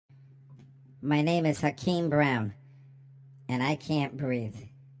My name is Hakeem Brown, and I can't breathe.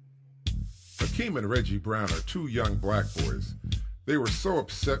 Hakeem and Reggie Brown are two young black boys. They were so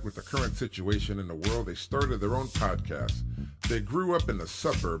upset with the current situation in the world, they started their own podcast. They grew up in the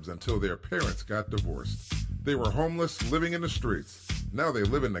suburbs until their parents got divorced. They were homeless, living in the streets. Now they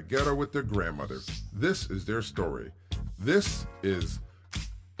live in the ghetto with their grandmother. This is their story. This is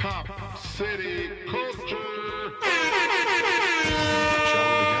Pop City Culture. Shall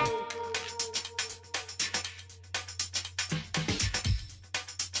we begin?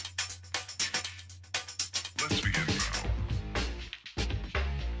 Let's begin now.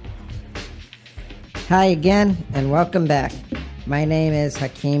 Hi again, and welcome back. My name is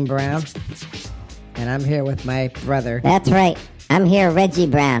Hakeem Brown, and I'm here with my brother. That's right. I'm here, Reggie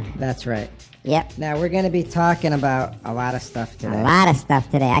Brown. That's right. Yep. Now, we're going to be talking about a lot of stuff today. A lot of stuff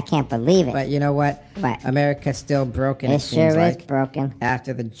today. I can't believe it. But you know what? What? America's still broken, It it seems sure is like, broken.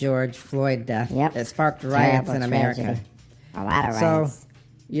 after the George Floyd death. Yep. It sparked riots Terrible in America. tragedy. A lot of So, riots.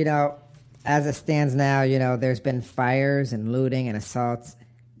 you know, as it stands now, you know, there's been fires and looting and assaults.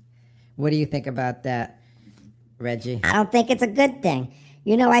 What do you think about that, Reggie? I don't think it's a good thing.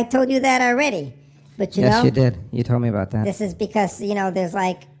 You know, I told you that already. But you Yes, know, you did. You told me about that. this is because, you know, there's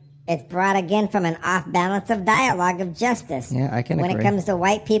like, it's brought again from an off balance of dialogue of justice. Yeah, I can When agree. it comes to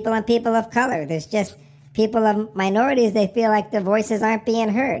white people and people of color, there's just people of minorities, they feel like their voices aren't being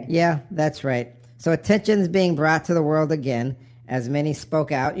heard. Yeah, that's right. So attention's being brought to the world again, as many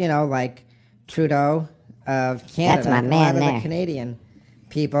spoke out, you know, like Trudeau of Canada. That's my and man a lot of there. the Canadian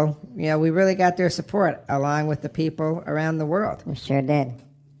people. You know, we really got their support, along with the people around the world. We sure did.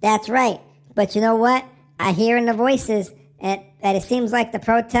 That's right. But you know what? I hear in the voices that it seems like the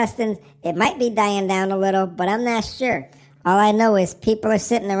protesting, it might be dying down a little, but I'm not sure. All I know is people are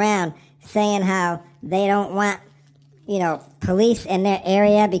sitting around saying how they don't want, you know, police in their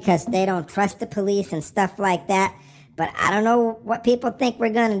area because they don't trust the police and stuff like that. But I don't know what people think we're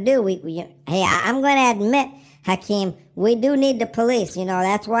going to do. I'm going to admit, Hakeem, we do need the police. You know,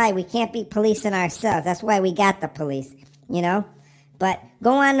 that's why we can't be policing ourselves. That's why we got the police, you know. But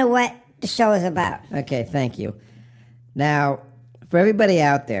go on to what the show is about. Okay, thank you. Now, for everybody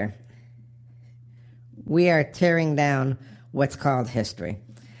out there, we are tearing down what's called history.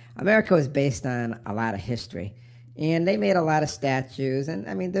 America was based on a lot of history, and they made a lot of statues, and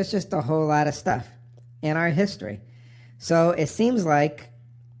I mean, there's just a whole lot of stuff in our history. So it seems like,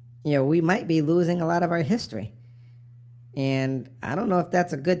 you know, we might be losing a lot of our history, and I don't know if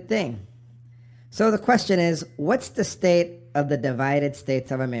that's a good thing. So the question is, what's the state of the divided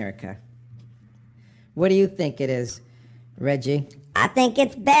states of America? What do you think it is, Reggie? I think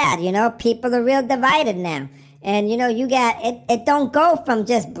it's bad, you know. People are real divided now. And, you know, you got, it don't go from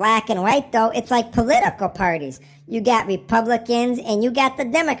just black and white, though. It's like political parties. You got Republicans and you got the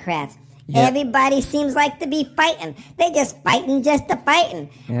Democrats. Yeah. Everybody seems like to be fighting. They just fighting just to fighting.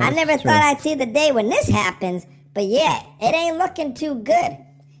 Yeah, I never that's true. thought I'd see the day when this happens. But yeah, it ain't looking too good.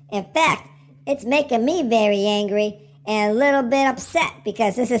 In fact, it's making me very angry and a little bit upset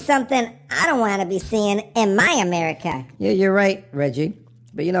because this is something I don't want to be seeing in my America. Yeah, you're right, Reggie.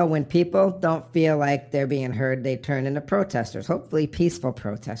 But you know, when people don't feel like they're being heard, they turn into protesters, hopefully peaceful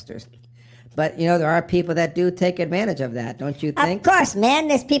protesters. But you know, there are people that do take advantage of that, don't you think? Of course, man.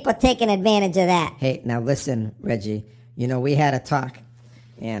 There's people taking advantage of that. Hey, now listen, Reggie. You know, we had a talk,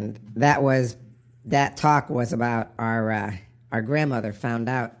 and that talk was about our grandmother found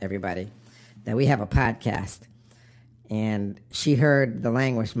out, everybody, that we have a podcast. And she heard the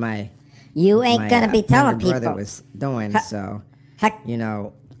language You ain't going to be telling younger brother people. was doing, so, Ha- you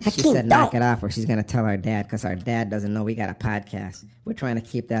know, she Hakeem, said knock don't. it off or she's going to tell our dad because our dad doesn't know we got a podcast. We're trying to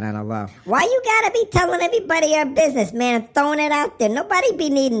keep that on a low. Why you got to be telling everybody our business, man, and throwing it out there? Nobody be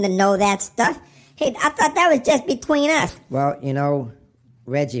needing to know that stuff. Hey, I thought that was just between us. Well, you know,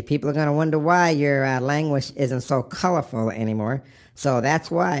 Reggie, people are going to wonder why your language isn't so colorful anymore. So that's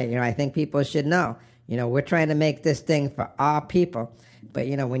why, you know, I think people should know. You know, we're trying to make this thing for all people. But,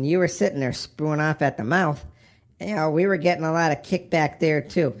 you know, when you were sitting there spewing off at the mouth, you know, we were getting a lot of kickback there,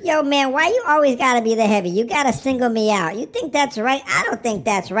 too. Yo, man, why you always got to be the heavy? You got to single me out. You think that's right? I don't think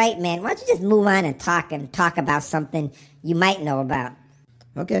that's right, man. Why don't you just move on and talk about something you might know about?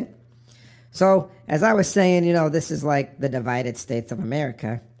 Okay. So, as I was saying, you know, this is like the divided states of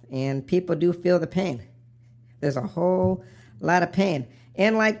America, and people do feel the pain. There's a whole lot of pain.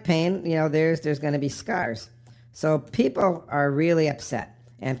 And like pain, you know, there's going to be scars. So people are really upset,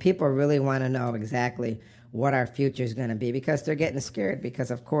 and people really want to know exactly what our future is going to be because they're getting scared because,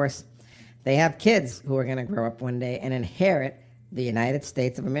 of course, they have kids who are going to grow up one day and inherit the United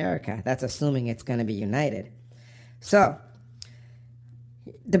States of America. That's assuming it's going to be united. So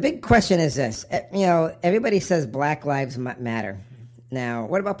The big question is this. Everybody says Black Lives Matter. Now,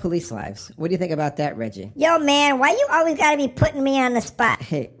 what about police lives? What do you think about that, Reggie? Yo, man, why you always got to be putting me on the spot?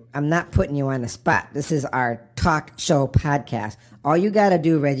 Hey, I'm not putting you on the spot. This is our talk show podcast. All you got to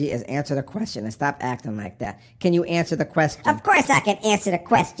do, Reggie, is answer the question and stop acting like that. Can you answer the question? Of course I can answer the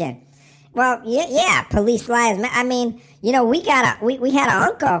question. Well, yeah, police lives. I mean, we had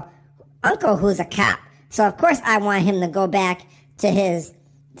an uncle who's a cop. So of course I want him to go back to his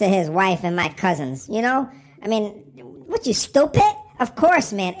wife and my cousins. I mean, what, you stupid? Of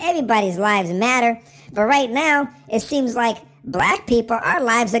course, man. Everybody's lives matter. But right now, it seems like black people, our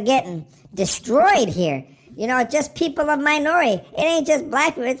lives are getting destroyed here. Just people of minority. It ain't just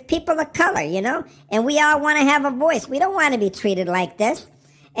black people, it's people of color, And we all want to have a voice. We don't want to be treated like this.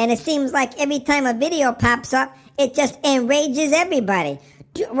 And it seems like every time a video pops up, it just enrages everybody.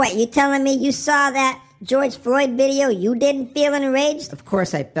 What, you telling me you saw that George Floyd video, you didn't feel enraged? Of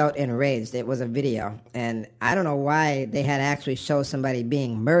course I felt enraged. It was a video. And I don't know why they had to actually show somebody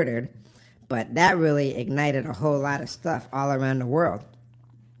being murdered, but that really ignited a whole lot of stuff all around the world.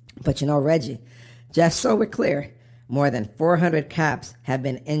 But Reggie, just so we're clear, more than 400 cops have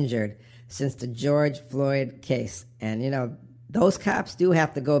been injured since the George Floyd case. And those cops do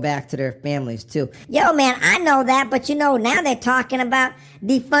have to go back to their families too. Yo, man, I know that, but now they're talking about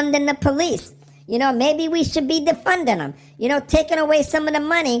defunding the police. Maybe we should be defunding them. Taking away some of the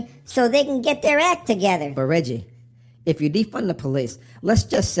money so they can get their act together. But Reggie, if you defund the police, let's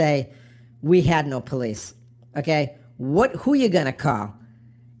just say we had no police, okay? Who you gonna call?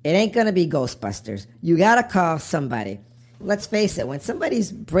 It ain't gonna be Ghostbusters. You gotta call somebody. Let's face it, when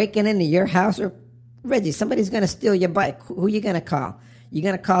somebody's breaking into your house, or Reggie, somebody's gonna steal your bike, who you gonna call? You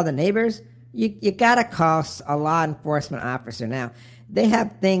gonna call the neighbors? You gotta call a law enforcement officer. Now, they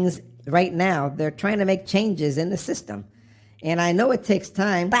have things right now, they're trying to make changes in the system. And I know it takes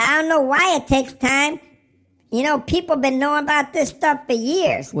time. But I don't know why it takes time. People been knowing about this stuff for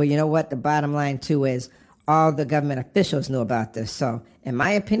years. Well, you know what? The bottom line, too, is all the government officials knew about this. So, in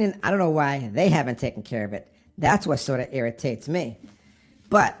my opinion, I don't know why they haven't taken care of it. That's what sort of irritates me.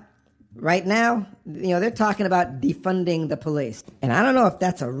 But right now, they're talking about defunding the police. And I don't know if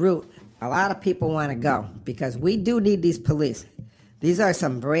that's a route a lot of people want to go, because we do need these police. These are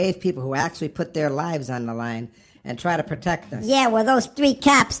some brave people who actually put their lives on the line and try to protect us. Yeah, well, those 3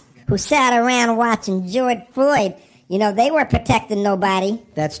 cops who sat around watching George Floyd, they weren't protecting nobody.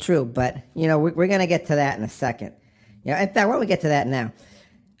 That's true, but, we're going to get to that in a second. In fact, why don't we get to that now?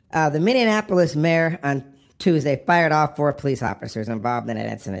 The Minneapolis mayor on Tuesday fired all 4 police officers involved in that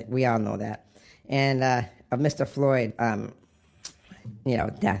incident. We all know that. And of Mr. Floyd,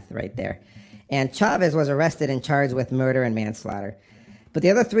 death right there. And Chavez was arrested and charged with murder and manslaughter. But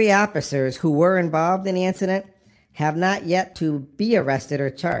the other 3 officers who were involved in the incident have not yet to be arrested or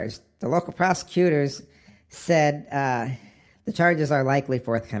charged. The local prosecutors said the charges are likely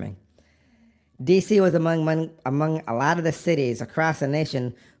forthcoming. D.C. was among a lot of the cities across the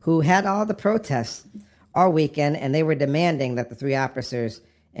nation who had all the protests all weekend, and they were demanding that the 3 officers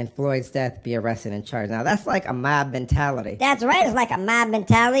in Floyd's death be arrested and charged. Now, that's like a mob mentality. That's right, it's like a mob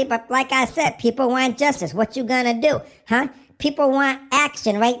mentality, but like I said, people want justice. What you gonna do, huh? People want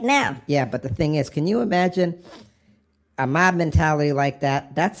action right now. Yeah, but the thing is, can you imagine a mob mentality like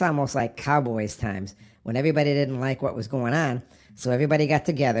that? That's almost like Cowboys times, when everybody didn't like what was going on, so everybody got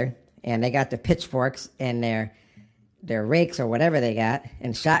together, and they got their pitchforks and their rakes or whatever they got,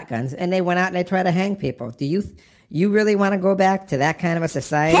 and shotguns, and they went out and they tried to hang people. Do you really want to go back to that kind of a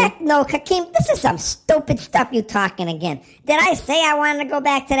society? Heck no, Hakeem, this is some stupid stuff you talking again. Did I say I wanted to go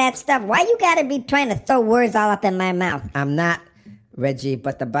back to that stuff? Why you gotta be trying to throw words all up in my mouth? I'm not, Reggie,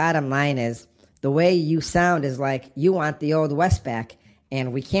 but the bottom line is, the way you sound is like you want the old West back,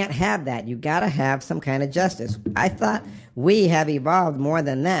 and we can't have that. You gotta have some kind of justice. I thought we have evolved more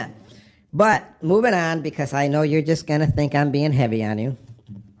than that. But moving on, because I know you're just gonna think I'm being heavy on you.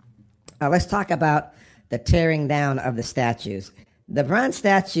 Let's talk about the tearing down of the statues. The bronze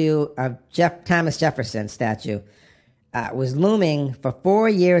statue of Thomas Jefferson statue was looming for 4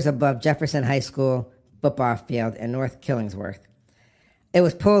 years above Jefferson High School football field in North Killingsworth. It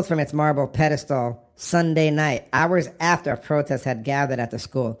was pulled from its marble pedestal Sunday night, hours after a protest had gathered at the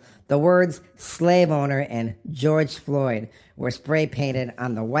school. The words slave owner and George Floyd were spray painted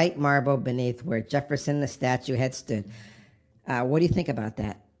on the white marble beneath where Jefferson the statue had stood. What do you think about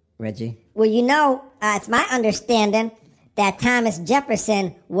that, Reggie? Well, it's my understanding that Thomas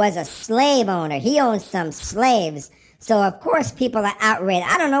Jefferson was a slave owner. He owned some slaves. So, of course, people are outraged.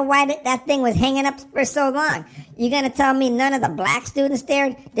 I don't know why that thing was hanging up for so long. You're going to tell me none of the black students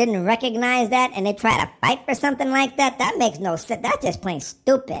there didn't recognize that and they try to fight for something like that? That makes no sense. That's just plain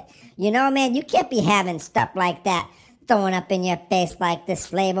stupid. You know, man, you can't be having stuff like that throwing up in your face like this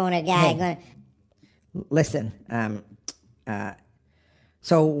slave owner guy. Hey, listen,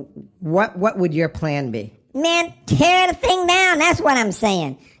 so what would your plan be? Man, tear the thing down. That's what I'm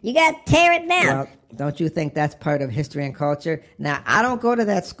saying. You got to tear it down. Well, don't you think that's part of history and culture? Now, I don't go to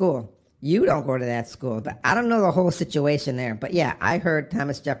that school. You don't go to that school. But I don't know the whole situation there. But yeah, I heard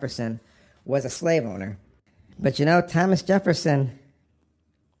Thomas Jefferson was a slave owner. But you know, Thomas Jefferson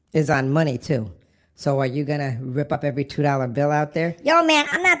is on money too. So are you going to rip up every $2 bill out there? Yo, man,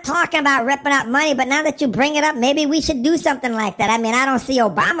 I'm not talking about ripping up money, but now that you bring it up, maybe we should do something like that. I mean, I don't see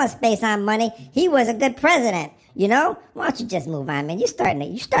Obama's face on money. He was a good president, you know? Why don't you just move on, man? You're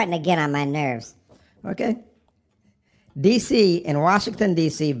starting to get on my nerves. Okay. In Washington,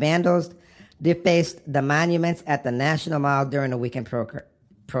 D.C., vandals defaced the monuments at the National Mall during the weekend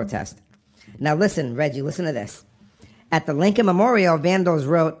protest. Now listen, Reggie, listen to this. At the Lincoln Memorial, vandals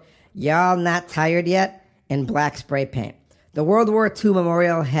wrote, "Y'all not tired yet?" in black spray paint. The World War II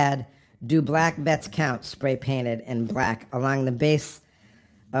memorial had "Do Black Vets Count" spray painted in black along the base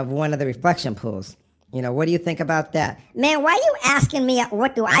of one of the reflection pools. You know, what do you think about that? Man, why are you asking me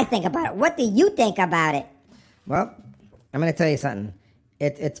what do I think about it? What do you think about it? Well, I'm going to tell you something.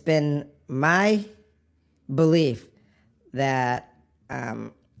 It's been my belief that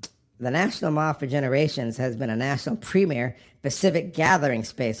the National Mall for generations has been a national premier for civic gathering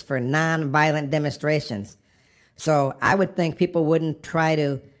space for nonviolent demonstrations. So I would think people wouldn't try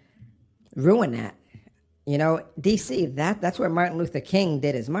to ruin that. You know, D.C., that's where Martin Luther King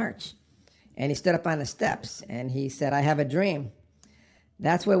did his march. And he stood up on the steps and he said, "I have a dream."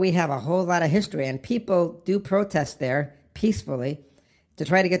 That's where we have a whole lot of history. And people do protest there peacefully to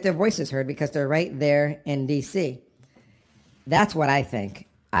try to get their voices heard because they're right there in D.C. That's what I think.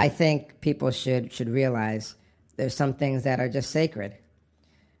 I think people should realize there's some things that are just sacred.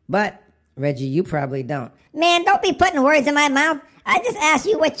 But, Reggie, you probably don't. Man, don't be putting words in my mouth. I just asked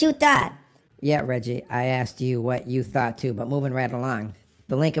you what you thought. Yeah, Reggie, I asked you what you thought too, but moving right along.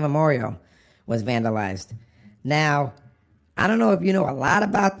 The Lincoln Memorial was vandalized. Now, I don't know if you know a lot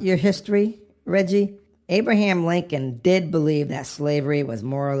about your history, Reggie. Abraham Lincoln did believe that slavery was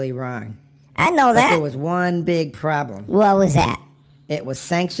morally wrong. I know But that. there was one big problem. What was that? It was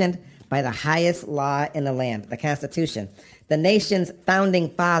sanctioned by the highest law in the land, the Constitution. The nation's founding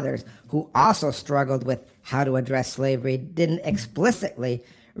fathers, who also struggled with how to address slavery, didn't explicitly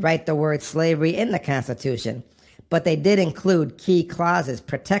write the word slavery in the Constitution, but they did include key clauses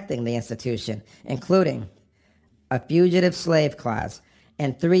protecting the institution, including a fugitive slave clause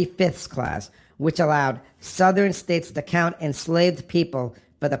and 3/5 clause, which allowed southern states to count enslaved people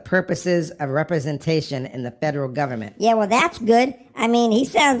for the purposes of representation in the federal government. Yeah, well, that's good. I mean, he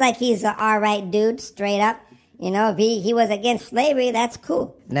sounds like he's an all right dude, straight up. You know, if he was against slavery, that's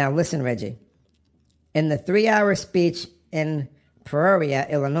cool. Now, listen, Reggie. In the 3-hour speech in Peoria,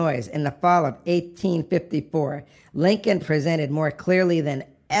 Illinois, in the fall of 1854, Lincoln presented more clearly than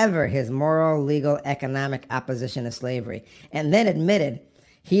ever his moral, legal, economic opposition to slavery, and then admitted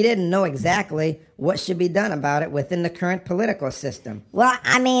he didn't know exactly what should be done about it within the current political system. Well,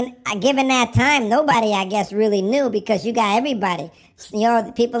 I mean, given that time, nobody, I guess, really knew because you got everybody. You know,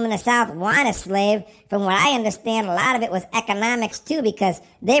 the people in the South want a slave. From what I understand, a lot of it was economics, too, because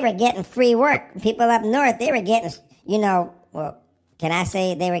they were getting free work. People up north, they were getting, you know, well, can I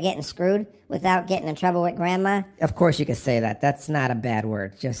say they were getting screwed without getting in trouble with grandma? Of course you could say that. That's not a bad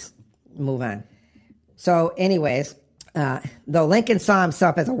word. Just move on. So anyways, though Lincoln saw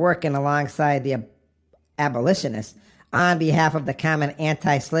himself as a working alongside the abolitionists on behalf of the common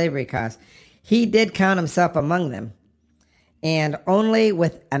anti-slavery cause, he did count himself among them. And only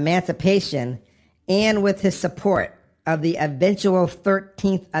with emancipation and with his support of the eventual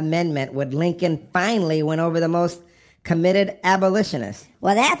 13th Amendment would Lincoln finally win over the most committed abolitionists.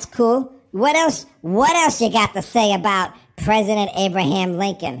 Well, that's cool. What else you got to say about President Abraham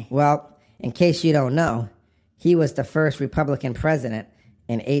Lincoln? Well, in case you don't know, he was the first Republican president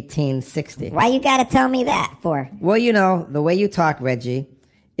in 1860. Why you got to tell me that for? Well, you know, the way you talk, Reggie,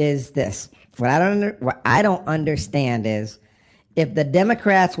 is this. What I don't understand is if the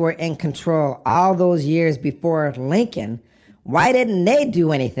Democrats were in control all those years before Lincoln, why didn't they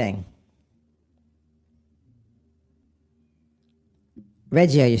do anything?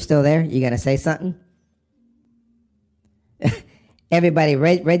 Reggie, are you still there? You going to say something? Everybody,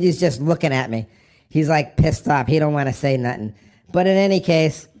 Reggie's just looking at me. He's like pissed off. He don't want to say nothing. But in any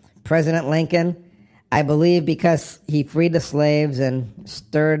case, President Lincoln, I believe because he freed the slaves and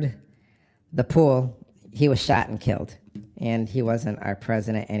stirred the pool, he was shot and killed. And he wasn't our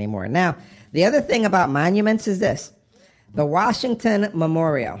president anymore. Now, the other thing about monuments is this. The Washington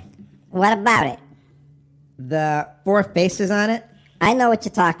Memorial. What about it? The four faces on it. I know what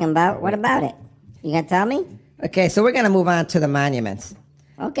you're talking about. What about it? You gonna tell me? Okay, so we're going to move on to the monuments.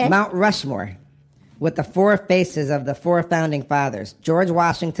 Okay. Mount Rushmore, with the four faces of the four founding fathers, George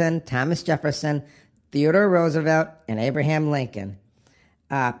Washington, Thomas Jefferson, Theodore Roosevelt, and Abraham Lincoln.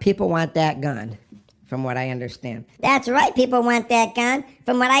 People want that gone, from what I understand. That's right, people want that gone.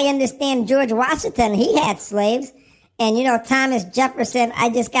 From what I understand, George Washington, he had slaves. And, you know, Thomas Jefferson, I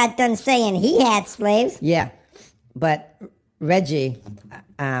just got done saying he had slaves. Yeah, but Reggie,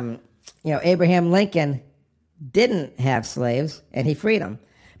 Abraham Lincoln didn't have slaves, and he freed them.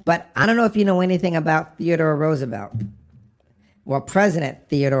 But I don't know if you know anything about Theodore Roosevelt. Well, President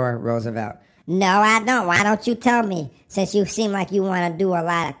Theodore Roosevelt. No, I don't. Why don't you tell me, since you seem like you want to do a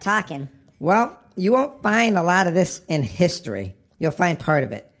lot of talking? Well, you won't find a lot of this in history. You'll find part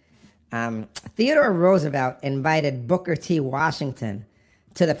of it. Theodore Roosevelt invited Booker T. Washington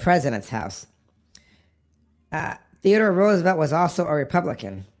to the president's house. Theodore Roosevelt was also a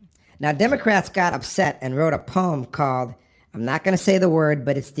Republican. Now, Democrats got upset and wrote a poem called, I'm not going to say the word,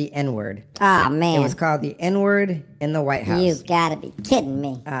 but it's the N-word. Oh, man. It was called The N-Word in the White House. You gotta be kidding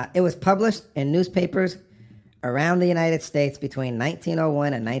me. It was published in newspapers around the United States between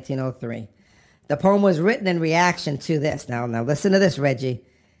 1901 and 1903. The poem was written in reaction to this. Now listen to this, Reggie.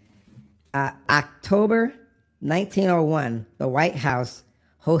 October 1901, the White House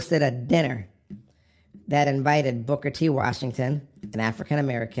hosted a dinner that invited Booker T. Washington, an African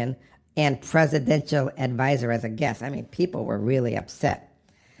American, and presidential advisor as a guest. I mean, people were really upset.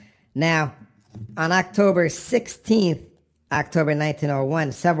 Now, on October 16th, October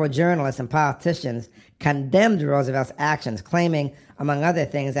 1901, several journalists and politicians condemned Roosevelt's actions, claiming, among other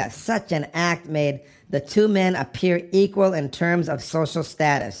things, that such an act made the two men appear equal in terms of social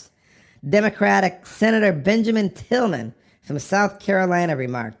status. Democratic Senator Benjamin Tillman from South Carolina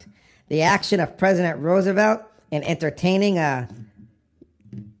remarked, the action of President Roosevelt in entertaining a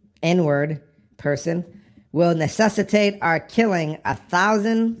N-word person will necessitate our killing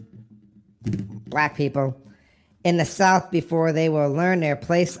 1,000 black people in the South before they will learn their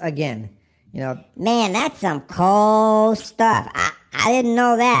place again. You know, man, that's some cold stuff. I didn't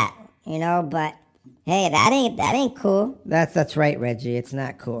know that, but hey, that ain't cool. That's right, Reggie. It's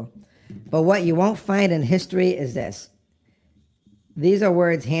not cool. But what you won't find in history is this. These are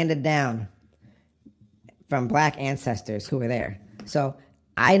words handed down from black ancestors who were there. So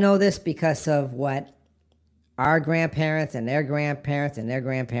I know this because of what our grandparents and their grandparents and their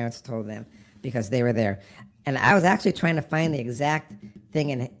grandparents told them, because they were there. And I was actually trying to find the exact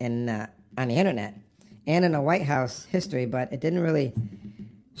thing on the internet and in the White House history, but it didn't really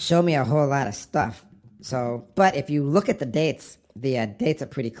show me a whole lot of stuff. So, but if you look at the dates are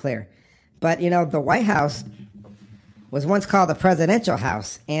pretty clear. But, the White House was once called the Presidential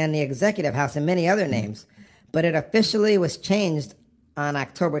House and the Executive House and many other names, but it officially was changed on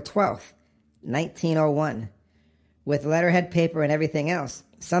October 12th, 1901, with letterhead paper and everything else.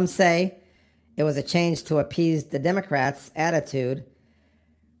 Some say it was a change to appease the Democrats' attitude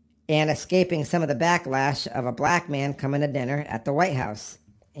and escaping some of the backlash of a black man coming to dinner at the White House.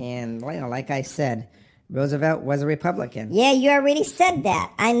 And, like I said, Roosevelt was a Republican. Yeah, you already said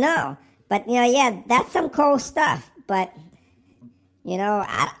that. I know. But, that's some cold stuff. But,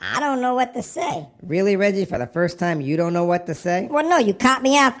 I don't know what to say. Really, Reggie? For the first time, you don't know what to say? Well, no, you caught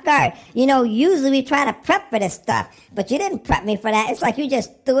me off guard. Usually we try to prep for this stuff, but you didn't prep me for that. It's like you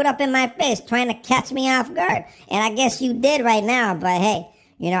just threw it up in my face trying to catch me off guard. And I guess you did right now, but hey,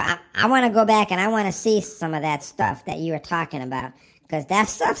 I want to go back and I want to see some of that stuff that you were talking about. Because that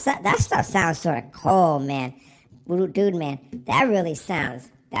stuff sounds sort of cold, man. Dude, man, that really sounds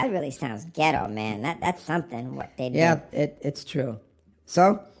ghetto, man. That's something what they do. Yeah, it's true.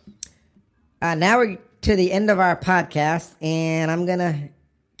 So, now we're to the end of our podcast, and I'm going to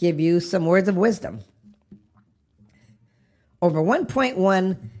give you some words of wisdom. Over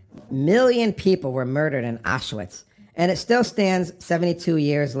 1.1 million people were murdered in Auschwitz, and it still stands 72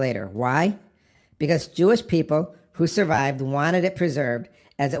 years later. Why? Because Jewish people who survived wanted it preserved,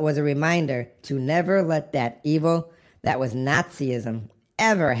 as it was a reminder to never let that evil that was Nazism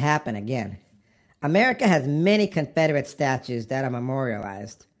ever happen again. America has many Confederate statues that are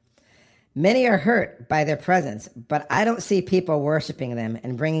memorialized. Many are hurt by their presence, but I don't see people worshiping them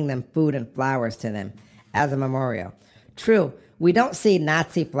and bringing them food and flowers to them as a memorial. True, we don't see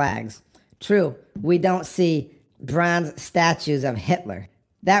Nazi flags. True, we don't see bronze statues of Hitler.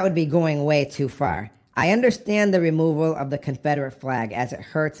 That would be going way too far. I understand the removal of the Confederate flag as it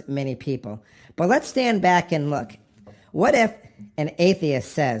hurts many people. But let's stand back and look. What if an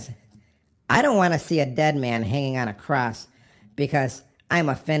atheist says, I don't want to see a dead man hanging on a cross because I'm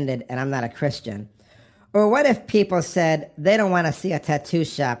offended and I'm not a Christian? Or what if people said they don't want to see a tattoo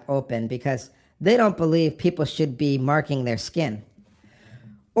shop open because they don't believe people should be marking their skin?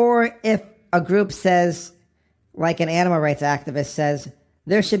 Or if a group says, like an animal rights activist says,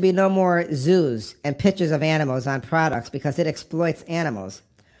 there should be no more zoos and pictures of animals on products because it exploits animals.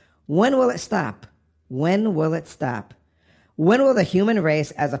 When will it stop? When will it stop? When will the human race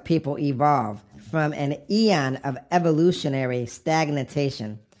as a people evolve from an eon of evolutionary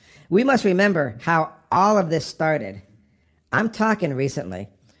stagnation? We must remember how all of this started. I'm talking recently.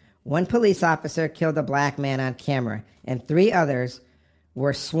 One police officer killed a black man on camera, and 3 others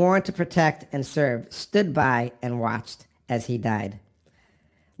were sworn to protect and serve, stood by and watched as he died.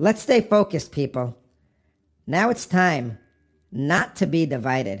 Let's stay focused, people. Now it's time not to be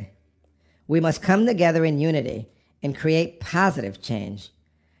divided. We must come together in unity and create positive change,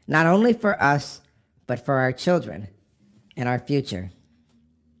 not only for us, but for our children and our future.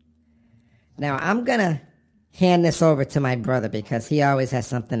 Now, I'm going to hand this over to my brother because he always has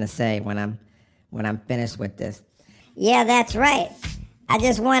something to say when I'm finished with this. Yeah, that's right. I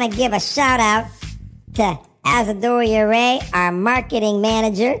just want to give a shout out to Azadoria Ray, our marketing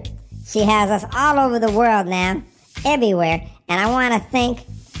manager. She has us all over the world now, everywhere. And I want to thank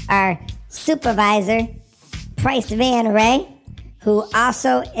our supervisor, Price Van Ray, who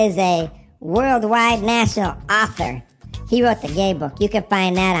also is a worldwide national author. He wrote the gay book. You can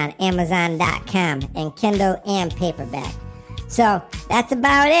find that on Amazon.com in Kindle and paperback. So that's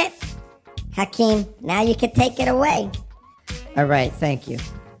about it. Hakeem, now you can take it away. All right, thank you.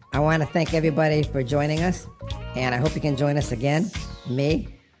 I want to thank everybody for joining us, and I hope you can join us again, me,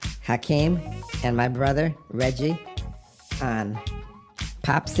 Hakeem, and my brother, Reggie, on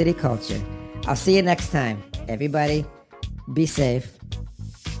Pop City Culture. I'll see you next time. Everybody, be safe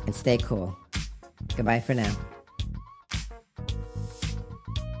and stay cool. Goodbye for now.